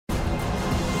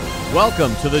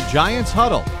Welcome to the Giants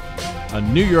Huddle, a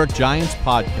New York Giants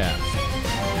podcast.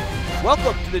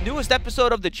 Welcome to the newest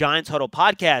episode of the Giants Huddle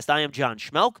podcast. I am John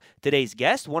Schmelk. Today's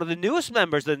guest, one of the newest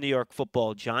members of the New York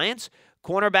Football Giants,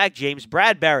 cornerback James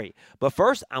Bradberry. But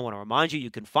first, I want to remind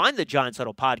you can find the Giants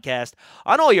Huddle podcast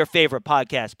on all your favorite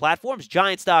podcast platforms,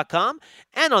 Giants.com,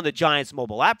 and on the Giants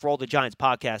mobile app for all the Giants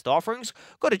podcast offerings.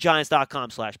 Go to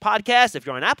Giants.com/podcast. If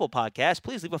you're on Apple Podcasts,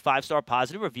 please leave a 5-star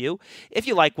positive review if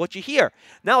you like what you hear.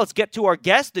 Now let's get to our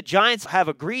guest. The Giants have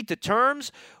agreed to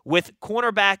terms with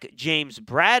cornerback James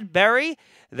Bradberry.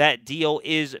 That deal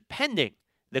is pending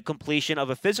the completion of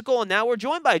a physical, and now we're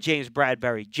joined by James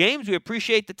Bradberry. James, we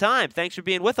appreciate the time. Thanks for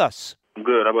being with us. I'm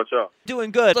good. How about y'all?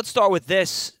 Doing good. Let's start with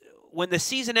this. When the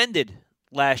season ended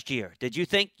last year, did you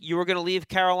think you were going to leave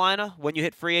Carolina when you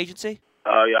hit free agency?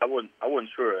 Yeah, I wasn't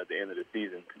sure at the end of the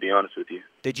season, to be honest with you.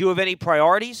 Did you have any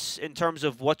priorities in terms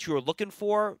of what you were looking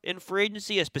for in free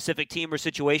agency, a specific team or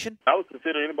situation? I would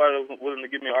consider anybody that was willing to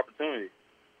give me an opportunity,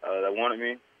 that wanted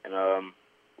me, and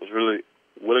was really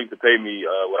willing to pay me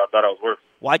what I thought I was worth.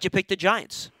 Why'd you pick the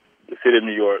Giants? The city of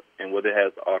New York and what it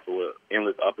has to offer with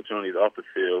endless opportunities off the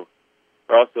field.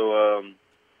 But also,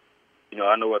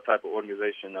 I know what type of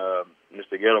organization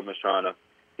Mr. Gettleman's trying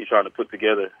to put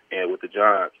together and with the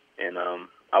Giants, and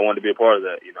I wanted to be a part of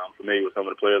that. I'm familiar with some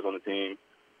of the players on the team.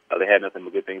 They had nothing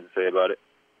but good things to say about it,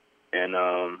 and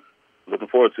looking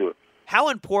forward to it. How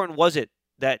important was it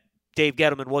that Dave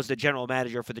Gettleman was the general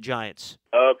manager for the Giants?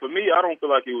 For me, I don't feel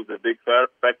like it was a big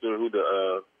factor who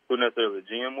necessarily the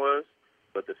GM was,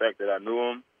 but the fact that I knew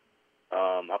him,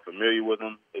 I'm familiar with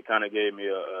him, it kind of gave me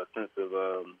a sense of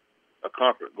a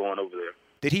comfort going over there.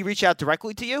 Did he reach out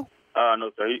directly to you? No,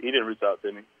 sir. He didn't reach out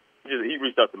to me. He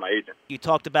reached out to my agent. You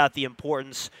talked about the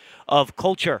importance of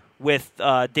culture with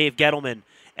Dave Gettleman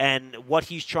and what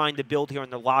he's trying to build here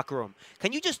in the locker room.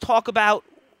 Can you just talk about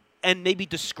and maybe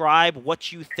describe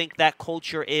what you think that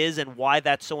culture is and why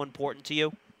that's so important to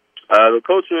you? The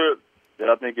culture that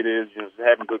I think it is just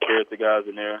having good character guys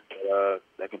in there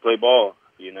that can play ball,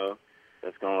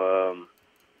 that's going to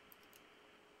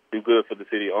do good for the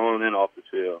city on and off the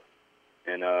field.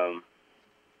 And I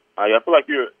feel like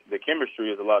the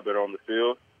chemistry is a lot better on the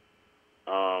field.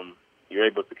 You're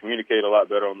able to communicate a lot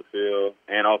better on the field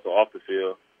and also off the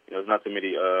field. There's not too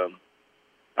many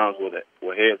times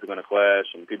where heads are going to clash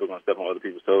and people are going to step on other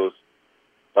people's toes.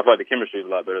 I feel like the chemistry is a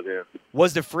lot better there.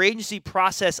 Was the free agency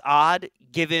process odd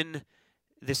given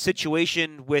the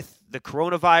situation with the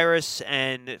coronavirus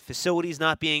and facilities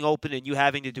not being open and you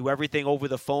having to do everything over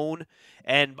the phone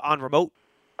and on remote?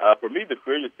 For me, the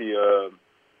free agency,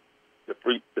 the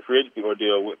free agency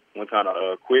ordeal went kind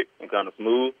of quick and kind of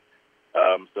smooth.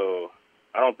 So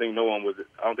I don't think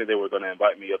they were going to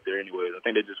invite me up there anyways. I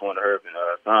think they just wanted to hurry up and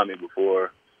sign me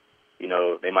before,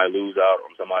 they might lose out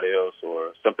on somebody else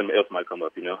or something else might come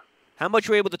up. How much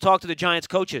were you able to talk to the Giants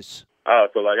coaches?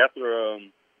 So after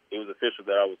it was official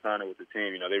that I was signing with the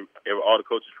team, all the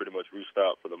coaches pretty much reached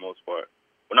out for the most part.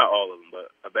 Well, not all of them,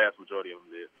 but a vast majority of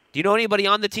them did. Do you know anybody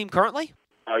on the team currently?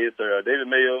 Yes, sir. David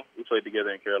Mayo, we played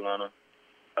together in Carolina.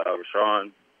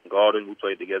 Rashawn Golden, we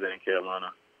played together in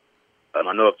Carolina. I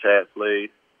know of Chad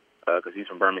Slade because he's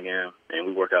from Birmingham, and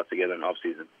we work out together in the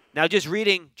off-season. Now, just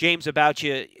reading, James, about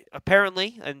you,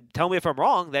 apparently, and tell me if I'm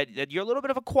wrong, that you're a little bit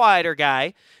of a quieter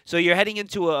guy. So you're heading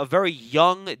into a very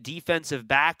young defensive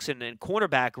backs and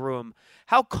cornerback room.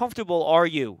 How comfortable are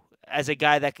you as a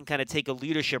guy that can kind of take a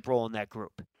leadership role in that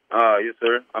group? Yes,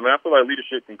 sir. I feel like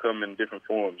leadership can come in different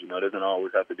forms. It doesn't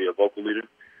always have to be a vocal leader.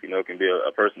 It can be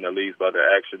a person that leads by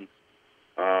their actions.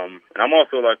 And I'm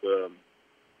also like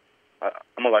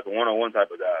I'm like a one-on-one type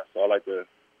of guy. So I like to,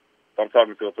 if I'm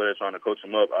talking to a player trying to coach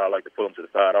him up, I like to pull him to the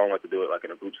side. I don't like to do it like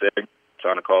in a group setting,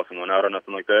 trying to call someone out or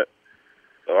nothing like that.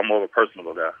 So I'm more of a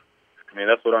personable guy.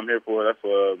 That's what I'm here for. That's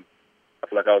what I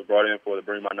feel like I was brought in for, to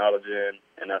bring my knowledge in,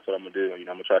 and that's what I'm going to do. I'm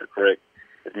going to try to correct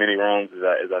as many wrongs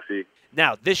as I see.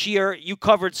 Now, this year, you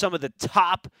covered some of the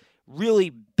top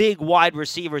really big wide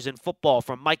receivers in football,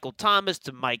 from Michael Thomas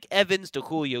to Mike Evans to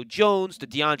Julio Jones to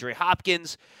DeAndre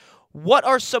Hopkins. What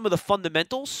are some of the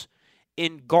fundamentals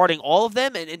in guarding all of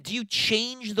them? And do you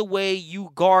change the way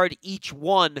you guard each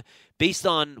one based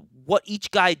on what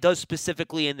each guy does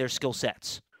specifically in their skill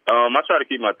sets? I try to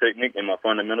keep my technique and my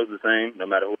fundamentals the same, no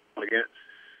matter who I'm against.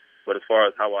 But as far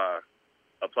as how I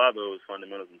apply those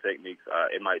fundamentals and techniques,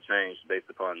 it might change based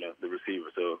upon the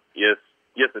receiver. So yes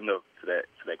and no to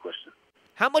that question.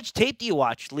 How much tape do you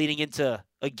watch leading into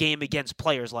a game against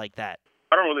players like that?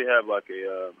 I don't really have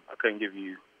I couldn't give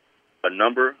you a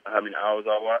number of how many hours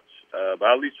I watch, but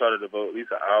I at least try to devote at least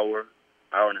an hour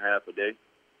and a half a day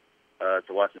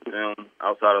to watching film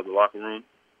outside of the locker room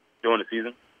during the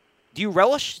season. Do you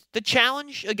relish the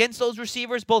challenge against those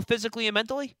receivers, both physically and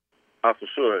mentally? For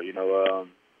sure.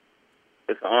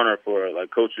 It's an honor for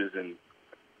coaches and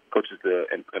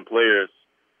players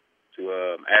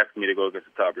to ask me to go against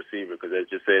the top receiver, because it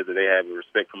just says that they have a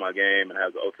respect for my game and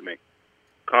have the ultimate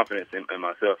confidence in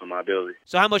myself and my ability.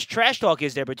 So how much trash talk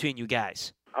is there between you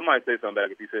guys? I might say something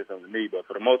back if he says something to me, but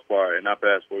for the most part, in our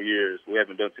past 4 years, we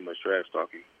haven't done too much trash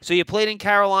talking. So you played in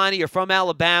Carolina. You're from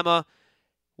Alabama.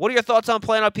 What are your thoughts on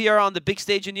playing up here on the big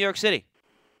stage in New York City?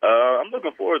 I'm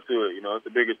looking forward to it. It's a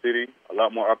bigger city, a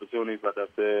lot more opportunities, like I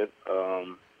said.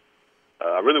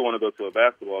 I really want to go to a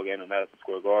basketball game in Madison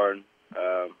Square Garden.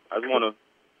 I just want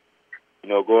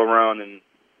to, go around and,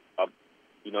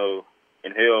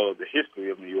 inhale the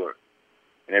history of New York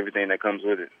and everything that comes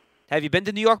with it. Have you been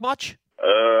to New York much?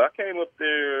 I came up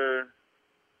there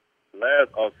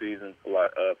last offseason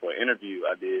for an interview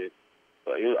I did.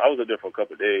 But I was up there for a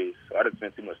couple of days, so I didn't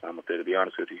spend too much time up there, to be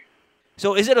honest with you.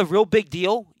 So is it a real big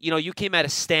deal? You came out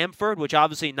of Stanford, which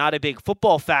obviously not a big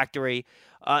football factory.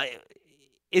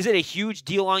 Is it a huge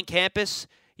deal on campus?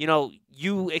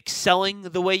 You excelling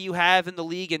the way you have in the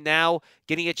league and now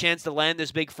getting a chance to land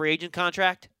this big free agent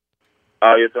contract?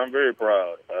 Yes, I'm very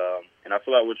proud. And I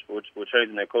feel like we're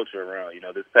changing that culture around.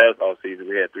 This past offseason,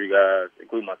 we had 3 guys,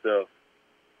 including myself,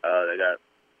 that got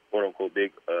quote-unquote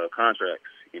big contracts.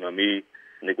 Me,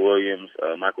 Nick Williams,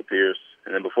 Michael Pierce,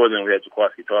 and then before then we had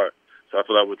Jaquiski Tartt. So I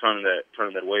feel like we're turning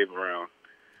that wave around,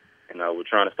 and we're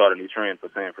trying to start a new trend for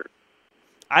Stanford.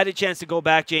 I had a chance to go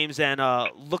back, James, and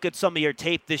look at some of your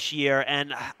tape this year,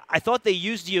 and I thought they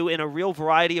used you in a real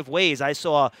variety of ways. I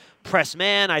saw press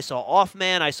man, I saw off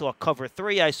man, I saw cover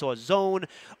 3, I saw zone.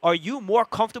 Are you more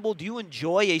comfortable? Do you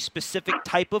enjoy a specific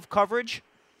type of coverage?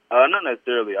 Not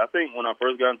necessarily. I think when I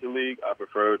first got into the league, I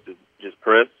preferred to just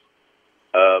press.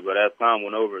 But as time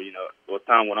went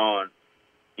on,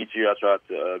 each year I tried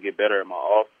to get better at my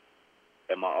off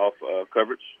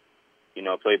coverage.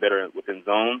 Play better within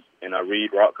zones, and I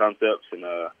read route concepts and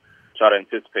try to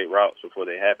anticipate routes before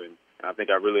they happen. And I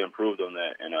think I really improved on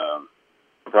that, and I'm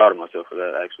proud of myself for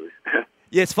that, actually.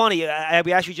 Yeah, it's funny.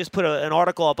 We actually just put an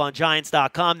article up on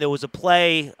Giants.com. There was a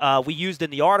play we used in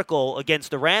the article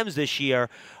against the Rams this year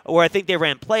where I think they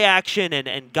ran play action,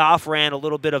 and Goff ran a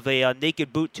little bit of a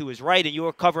naked boot to his right, and you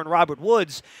were covering Robert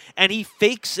Woods, and he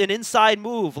fakes an inside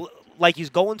move like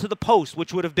he's going to the post,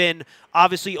 which would have been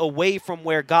obviously away from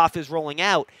where Goff is rolling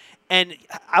out. And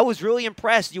I was really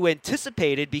impressed. You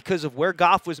anticipated, because of where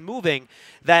Goff was moving,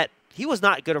 that he was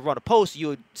not going to run a post.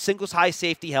 You had singles high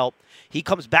safety help. He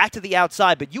comes back to the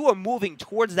outside, but you are moving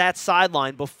towards that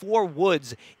sideline before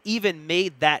Woods even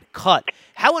made that cut.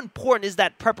 How important is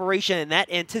that preparation and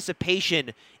that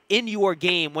anticipation in your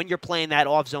game when you're playing that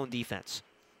off-zone defense?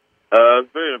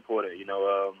 It's very important.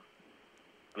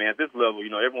 At this level,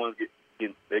 everyone's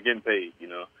getting paid.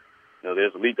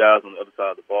 There's elite guys on the other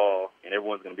side of the ball, and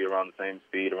everyone's going to be around the same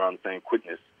speed, around the same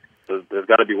quickness. So there's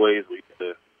got to be ways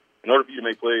in order for you to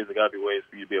make plays, there got to be ways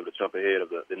for you to be able to jump ahead of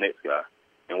the next guy.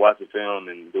 And watching film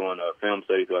and doing a film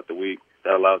study throughout the week,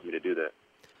 that allows me to do that.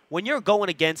 When you're going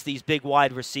against these big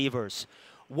wide receivers,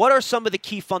 what are some of the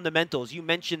key fundamentals? You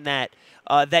mentioned that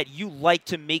you like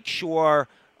to make sure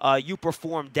you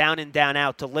perform down and down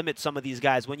out to limit some of these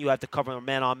guys when you have to cover them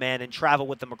man-on-man and travel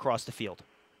with them across the field.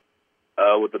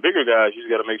 With the bigger guys, you just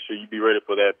got to make sure you be ready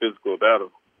for that physical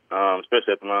battle,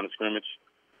 especially at the line of scrimmage.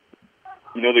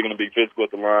 They're going to be physical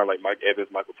at the line, like Mike Evans,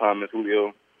 Michael Thomas,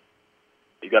 Julio.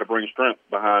 You got to bring strength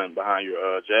behind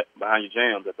your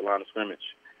jams at the line of scrimmage,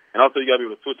 and also you got to be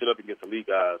able to switch it up against the league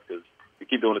guys, because if you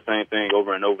keep doing the same thing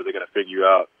over and over, they're going to figure you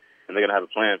out and they're going to have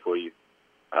a plan for you.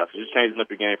 So just changing up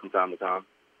your game from time to time.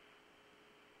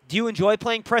 Do you enjoy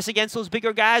playing press against those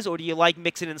bigger guys, or do you like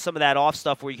mixing in some of that off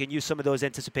stuff where you can use some of those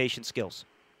anticipation skills?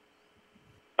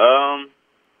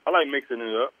 I like mixing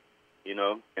it up,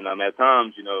 and at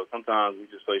times, sometimes we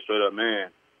just play straight up man,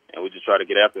 and we just try to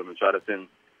get after them and try to send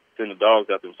the dogs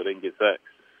after them so they can get sacks.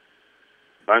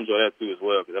 I enjoy that too as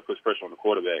well, because that puts pressure on the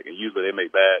quarterback, and usually they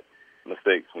make bad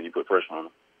mistakes when you put pressure on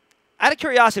them. Out of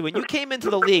curiosity, when you came into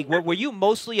the league, were you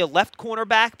mostly a left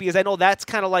cornerback? Because I know that's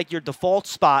kind of like your default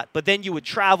spot, but then you would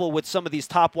travel with some of these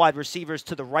top wide receivers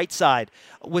to the right side.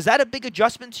 Was that a big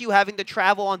adjustment to you, having to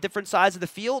travel on different sides of the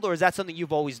field, or is that something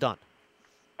you've always done?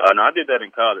 No, I did that in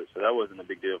college, so that wasn't a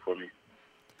big deal for me.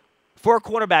 For a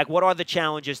cornerback, what are the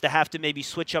challenges to have to maybe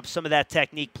switch up some of that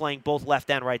technique playing both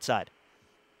left and right side?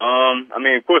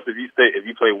 Of course, if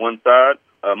you play one side,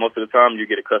 most of the time you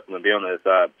get accustomed to being on that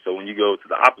side. So when you go to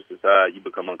the opposite side, you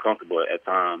become uncomfortable at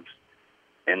times.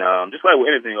 And just like with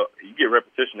anything, you get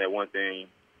repetition at one thing,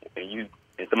 and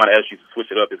somebody asks you to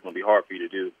switch it up, it's going to be hard for you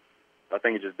to do. I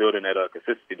think it's just building that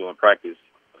consistency during practice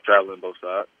traveling both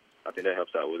sides. I think that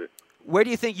helps out with it. Where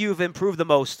do you think you've improved the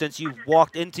most since you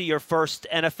walked into your first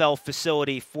NFL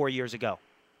facility 4 years ago?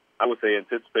 I would say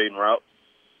anticipating routes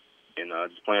and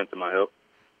just playing to my help.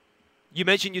 You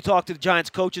mentioned you talked to the Giants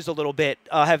coaches a little bit.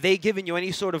 Have they given you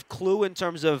any sort of clue in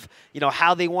terms of,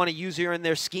 how they want to use you in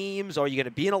their schemes? Are you going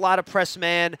to be in a lot of press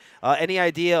man? Any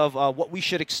idea of what we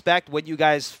should expect when you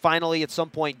guys finally at some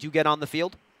point do get on the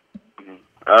field?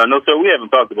 Mm-hmm. No, sir, we haven't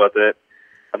talked about that.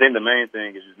 I think the main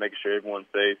thing is just making sure everyone's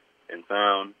safe and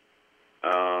sound,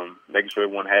 making sure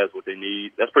everyone has what they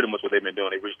need. That's pretty much what they've been doing.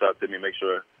 They reached out to me, make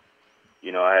sure,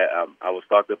 I was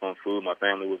stocked up on food. My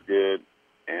family was good,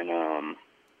 and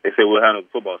they said we'll handle the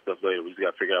football stuff later. We just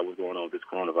got to figure out what's going on with this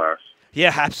coronavirus.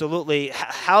 Yeah, absolutely.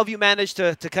 How have you managed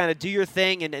to kind of do your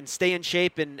thing and stay in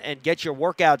shape and get your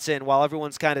workouts in while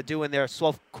everyone's kind of doing their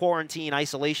self-quarantine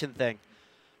isolation thing?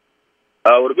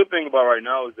 Well, the good thing about right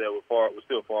now is that we're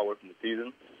still far away from the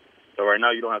season. So right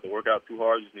now you don't have to work out too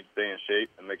hard. You just need to stay in shape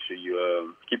and make sure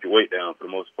you keep your weight down for the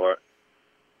most part.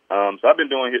 So I've been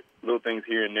doing little things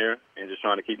here and there and just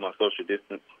trying to keep my social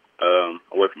distance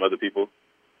away from other people.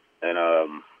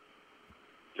 And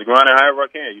just grinding however I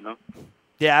can,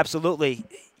 Yeah, absolutely.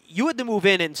 You had to move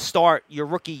in and start your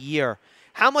rookie year.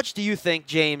 How much do you think,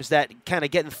 James, that kind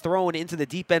of getting thrown into the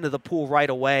deep end of the pool right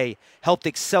away helped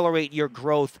accelerate your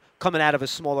growth coming out of a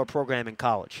smaller program in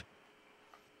college?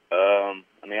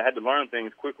 I had to learn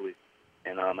things quickly,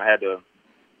 and I had to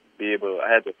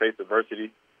face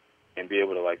adversity and be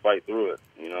able to fight through it.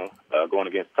 Going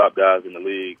against top guys in the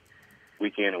league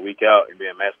week in and week out and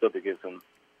being matched up against them.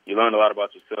 You learn a lot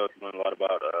about yourself. You learn a lot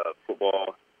about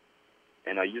football,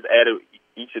 and you just add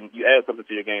something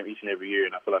to your game each and every year.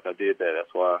 And I feel like I did that.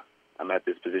 That's why I'm at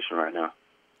this position right now.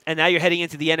 And now you're heading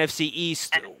into the NFC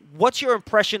East. What's your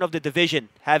impression of the division,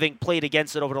 having played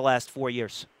against it over the last 4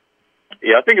 years?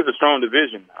 Yeah, I think it's a strong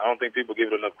division. I don't think people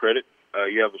give it enough credit.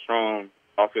 You have a strong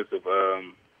offensive.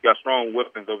 You got strong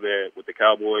weapons over there with the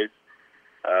Cowboys.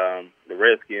 The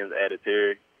Redskins added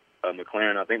Terry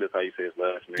McLaurin. I think that's how you say his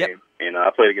last name. Yep. And I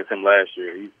played against him last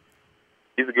year. He's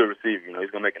a good receiver. He's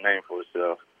going to make a name for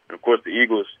himself. And of course, the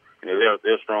Eagles. They're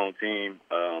a strong team.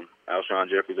 Alshon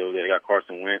Jeffrey's over there. They got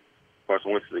Carson Wentz.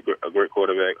 Carson Wentz is a great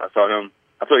quarterback. I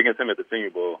played against him at the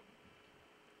Senior Bowl.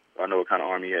 I know what kind of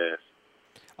arm he has.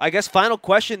 I guess final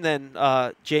question then,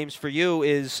 James, for you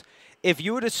is, if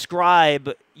you would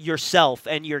describe yourself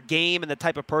and your game and the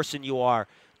type of person you are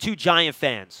to Giant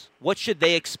fans, what should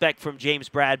they expect from James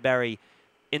Bradberry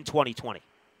in 2020?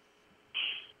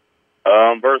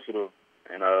 Versatile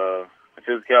and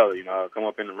physicality. Come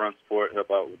up in the run support,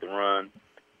 help out with the run,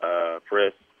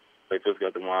 press, play physical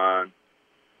at the line.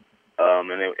 And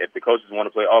if the coaches want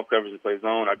to play off coverage and play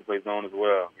zone, I can play zone as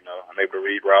well. I'm able to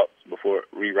read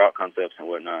route concepts and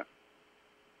whatnot.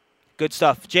 Good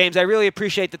stuff. James, I really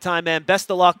appreciate the time, man.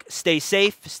 Best of luck. Stay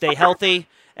safe, stay healthy,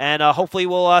 and hopefully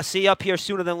we'll see you up here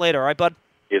sooner than later. All right, bud?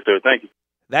 Yes, sir. Thank you.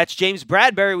 That's James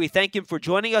Bradberry. We thank him for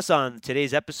joining us on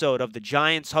today's episode of the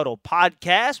Giants Huddle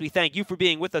podcast. We thank you for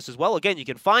being with us as well. Again, you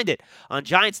can find it on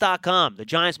Giants.com, the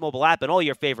Giants mobile app, and all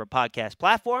your favorite podcast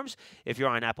platforms. If you're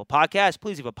on Apple Podcasts,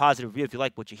 please leave a positive review if you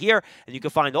like what you hear. And you can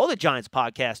find all the Giants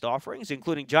podcast offerings,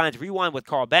 including Giants Rewind with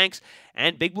Carl Banks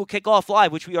and Big Blue Kickoff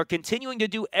Live, which we are continuing to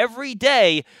do every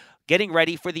day, getting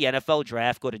ready for the NFL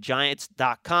Draft. Go to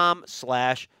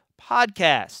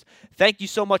Giants.com/podcast. Thank you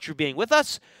so much for being with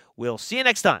us. We'll see you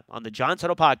next time on the Giants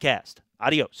Huddle podcast.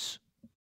 Adios.